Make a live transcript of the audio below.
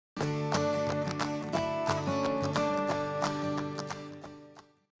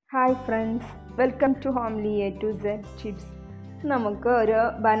Hi friends, welcome to Homely AtoZ tips. നമുക്ക് ഒരു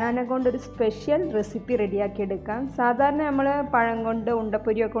banana കൊണ്ട് ഒരു സ്പെഷ്യൽ റെസിപ്പി റെഡിയാക്കി എടുക്കാം. സാധാരണ നമ്മൾ പഴം കൊണ്ട്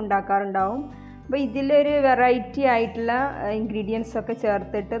ഉണ്ടപ്പൊരിയൊക്കെ ഉണ്ടാക്കാറുണ്ടാവും. അപ്പോൾ ഇതിലൊരു വെറൈറ്റി ആയിട്ടുള്ള ഇൻഗ്രീഡിയൻസ് ഒക്കെ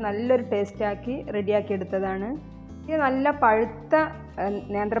ചേർത്തിട്ട് നല്ലൊരു ടേസ്റ്റ് ആക്കി റെഡിയാക്കി എടുത്തതാണ്. ഇത് നല്ല പഴുത്ത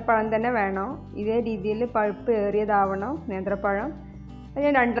നേന്ത്രപ്പഴം തന്നെ വേണം. ഇതേ രീതിയിൽ പഴുപ്പ് ഏറിയതാവണം നേന്ത്രപ്പഴം. അത്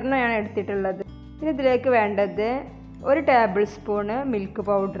ഞാൻ 2 എടുത്തിട്ടുള്ളത്. പിന്നെ ഇതിലേക്ക് വേണ്ടത് 1 ടേബിൾ സ്പൂണ് മിൽക്ക്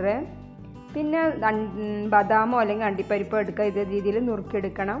പൗഡർ, പിന്നെ ബദാമോ അല്ലെങ്കിൽ അണ്ടിപ്പരിപ്പോ എടുക്കുക. ഇതേ രീതിയിൽ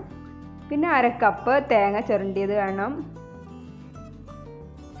നുറുക്കിയെടുക്കണം. പിന്നെ 1/2 കപ്പ് തേങ്ങ ചിരണ്ടിയത് വേണം.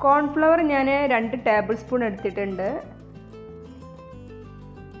 കോൺഫ്ലവർ ഞാൻ 2 ടേബിൾ സ്പൂൺ എടുത്തിട്ടുണ്ട്.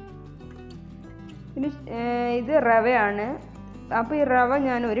 പിന്നെ ഇത് റവയാണ്. അപ്പോൾ ഈ റവ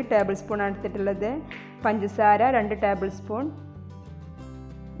ഞാൻ 1 ടേബിൾ സ്പൂൺ എടുത്തിട്ടുള്ളത്. പഞ്ചസാര 2 ടേബിൾ സ്പൂൺ.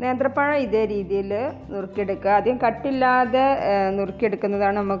 നേന്ത്രപ്പഴം ഇതേ രീതിയിൽ നുറുക്കിയെടുക്കുക. ആദ്യം കട്ടില്ലാതെ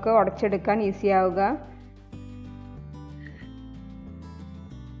നുറുക്കിയെടുക്കുന്നതാണ് നമുക്ക് ഉടച്ചെടുക്കാൻ ഈസി ആവുക.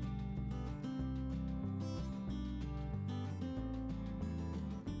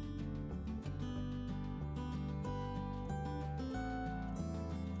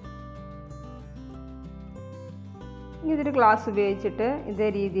 ഇനി ഇതൊരു ഗ്ലാസ് ഉപയോഗിച്ചിട്ട് ഇതേ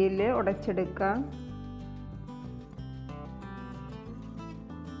രീതിയിൽ ഉടച്ചെടുക്കാം.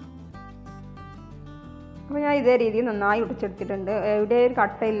 അപ്പോൾ ഞാൻ ഇതേ രീതിയിൽ നന്നായി ഉടച്ചെടുത്തിട്ടുണ്ട്. എവിടെ ഒരു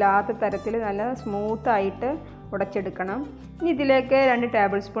കട്ടയില്ലാത്ത തരത്തിൽ നല്ല സ്മൂത്തായിട്ട് ഉടച്ചെടുക്കണം. ഇനി ഇതിലേക്ക് 2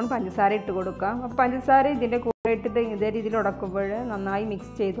 ടേബിൾ സ്പൂൺ പഞ്ചസാര ഇട്ട് കൊടുക്കാം. അപ്പോൾ പഞ്ചസാര ഇതിൻ്റെ കൂടെ ഇട്ടിട്ട് ഇതേ രീതിയിൽ ഉടക്കുമ്പോൾ നന്നായി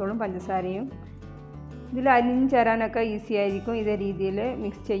മിക്സ് ചെയ്തോളും പഞ്ചസാരയും. ഇതിൽ അലിഞ്ഞ് ചേരാനൊക്കെ ഈസി ആയിരിക്കും ഇതേ രീതിയിൽ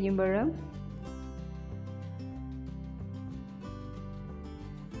മിക്സ് ചെയ്യുമ്പോൾ.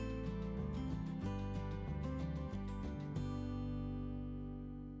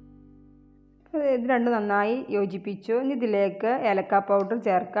 ഇത് രണ്ടും നന്നായി യോജിപ്പിച്ചു. ഇനി ഇതിലേക്ക് ഏലക്ക പൗഡർ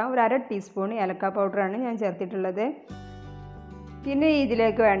ചേർക്കാം. 1/2 ടീസ്പൂൺ ഏലക്ക പൗഡറാണ് ഞാൻ ചേർത്തിട്ടുള്ളത്. പിന്നെ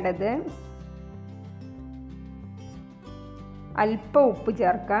ഇതിലേക്ക് വേണ്ടത് അല്പം ഉപ്പ്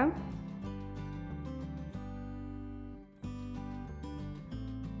ചേർക്കാം.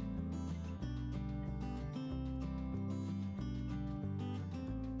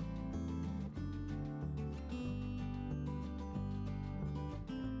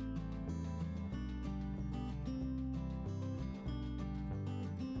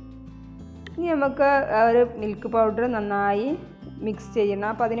 ഇനി നമുക്ക് ഒരു മിൽക്ക് പൗഡർ നന്നായി മിക്സ് ചെയ്യണം.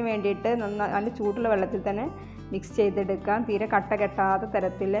 അപ്പോൾ അതിന് വേണ്ടിയിട്ട് നല്ല ചൂടുള്ള വെള്ളത്തിൽ തന്നെ മിക്സ് ചെയ്തെടുക്കാം. തീരെ കട്ട കെട്ടാത്ത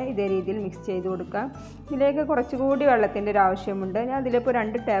തരത്തിൽ ഇതേ രീതിയിൽ മിക്സ് ചെയ്ത് കൊടുക്കാം. ഇതിലേക്ക് കുറച്ചുകൂടി വെള്ളത്തിൻ്റെ ഒരു ആവശ്യമുണ്ട്. ഞാൻ അതിലിപ്പോൾ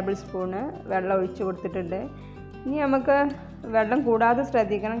 2 ടേബിൾ സ്പൂണ് വെള്ളം ഒഴിച്ച് കൊടുത്തിട്ടുണ്ട്. ഇനി നമുക്ക് വെള്ളം കൂടാതെ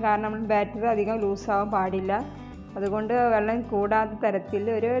ശ്രദ്ധിക്കണം, കാരണം നമ്മൾ ബാറ്റർ അധികം ലൂസാവാൻ പാടില്ല. അതുകൊണ്ട് വെള്ളം കൂടാത്ത തരത്തിൽ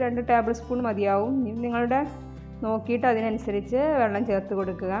ഒരു 2 ടേബിൾ സ്പൂൺ മതിയാവും. നിങ്ങളുടെ നോക്കിയിട്ട് അതിനനുസരിച്ച് വെള്ളം ചേർത്ത്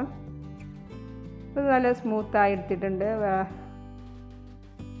കൊടുക്കുക. ഇത് നല്ല സ്മൂത്തായി എടുത്തിട്ടുണ്ട്.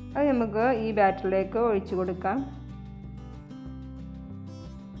 അത് നമുക്ക് ഈ ബാറ്ററിലേക്ക് ഒഴിച്ചു കൊടുക്കാം.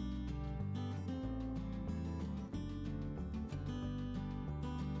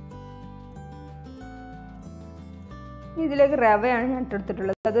 ഇതിലേക്ക് റവയാണ് ഞാൻ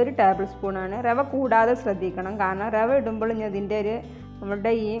ഇട്ടെടുത്തിട്ടുള്ളത്. അതൊരു ടേബിൾ സ്പൂണാണ്. റവ കൂടാതെ ശ്രദ്ധിക്കണം, കാരണം റവ ഇടുമ്പോൾ ഇതിൻ്റെ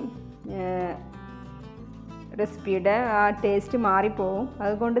നമ്മുടെ ഈ റെസിപ്പിയുടെ ആ ടേസ്റ്റ് മാറിപ്പോവും.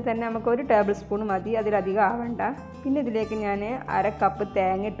 അതുകൊണ്ട് തന്നെ നമുക്ക് 1 ടേബിൾ സ്പൂൺ മതി, അതിലധികം ആവണ്ട. പിന്നെ ഇതിലേക്ക് ഞാൻ 1/2 കപ്പ്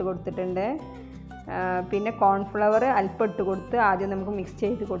തേങ്ങ ഇട്ട് കൊടുത്തിട്ടുണ്ട്. പിന്നെ കോൺഫ്ലവർ അല്പം ഇട്ട് കൊടുത്ത് ആദ്യം നമുക്ക് മിക്സ്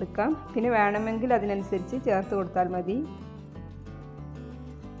ചെയ്ത് കൊടുക്കാം. പിന്നെ വേണമെങ്കിൽ അതിനനുസരിച്ച് ചേർത്ത് കൊടുത്താൽ മതി.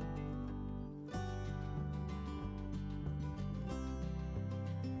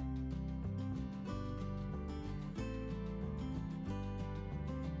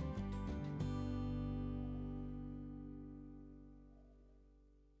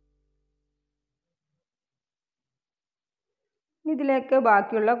 ഇതിലേക്ക്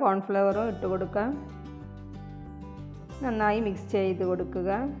ബാക്കിയുള്ള കോൺഫ്ലവറും ഇട്ട് കൊടുക്കാം. നന്നായി മിക്സ് ചെയ്ത് കൊടുക്കുക.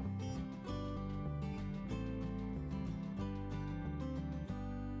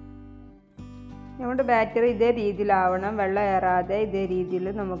 നമ്മുടെ ബാറ്റർ ഇതേ രീതിയിലാവണം, വെള്ളം ഏറാതെ ഇതേ രീതിയിൽ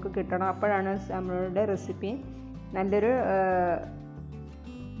നമുക്ക് കിട്ടണം. അപ്പോഴാണ് നമ്മളുടെ റെസിപ്പി നല്ലൊരു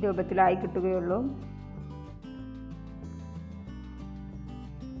രൂപത്തിലായി കിട്ടുകയുള്ളൂ.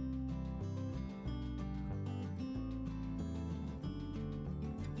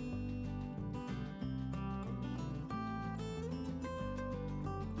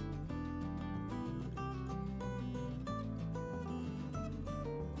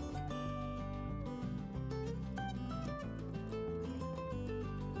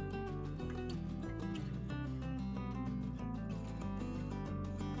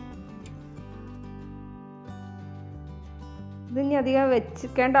 ഇതിനി അധികം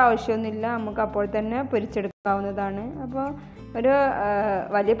വെച്ചിരിക്കേണ്ട ആവശ്യമൊന്നുമില്ല, നമുക്ക് അപ്പോൾ തന്നെ പൊരിച്ചെടുക്കാവുന്നതാണ്. അപ്പോൾ ഒരു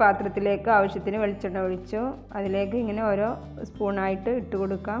വലിയ പാത്രത്തിലേക്ക് ആവശ്യത്തിന് വെളിച്ചെണ്ണ ഒഴിച്ചു, അതിലേക്ക് ഇങ്ങനെ ഓരോ സ്പൂണായിട്ട് ഇട്ട്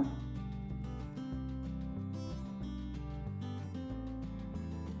കൊടുക്കാം.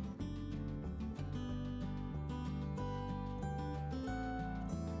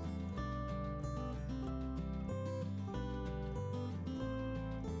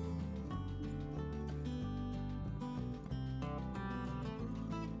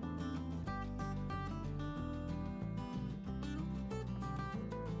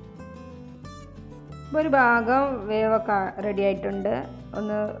 ഇപ്പോൾ ഒരു ഭാഗം വേവൊക്കെ റെഡി ആയിട്ടുണ്ട്,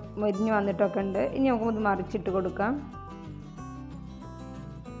 ഒന്ന് മൊരിഞ്ഞ് വന്നിട്ടൊക്കെ ഉണ്ട്. ഇനി നമുക്കൊന്ന് മറിച്ചിട്ട് കൊടുക്കാം.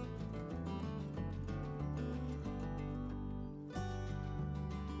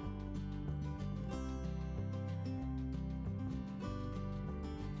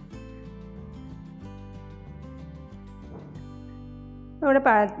 നമ്മുടെ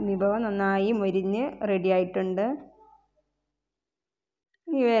പഴവിഭവം നന്നായി മൊരിഞ്ഞ് റെഡി ആയിട്ടുണ്ട്.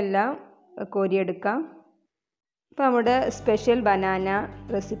 ഇവയെല്ലാം കോരിയെടുക്കാം. അപ്പോൾ നമ്മുടെ സ്പെഷ്യൽ ബനാന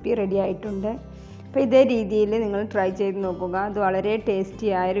റെസിപ്പി റെഡി ആയിട്ടുണ്ട്. അപ്പോൾ ഇതേ രീതിയിൽ നിങ്ങൾ ട്രൈ ചെയ്ത് നോക്കുക. അത് വളരെ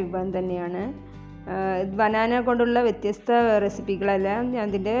ടേസ്റ്റിയായൊരു വിഭവം തന്നെയാണ്. ബനാന കൊണ്ടുള്ള വ്യത്യസ്ത റെസിപ്പികളെല്ലാം ഞാൻ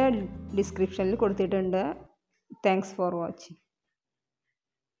ഇതിൻ്റെ ഡിസ്ക്രിപ്ഷനിൽ കൊടുത്തിട്ടുണ്ട്. Thanks for watching.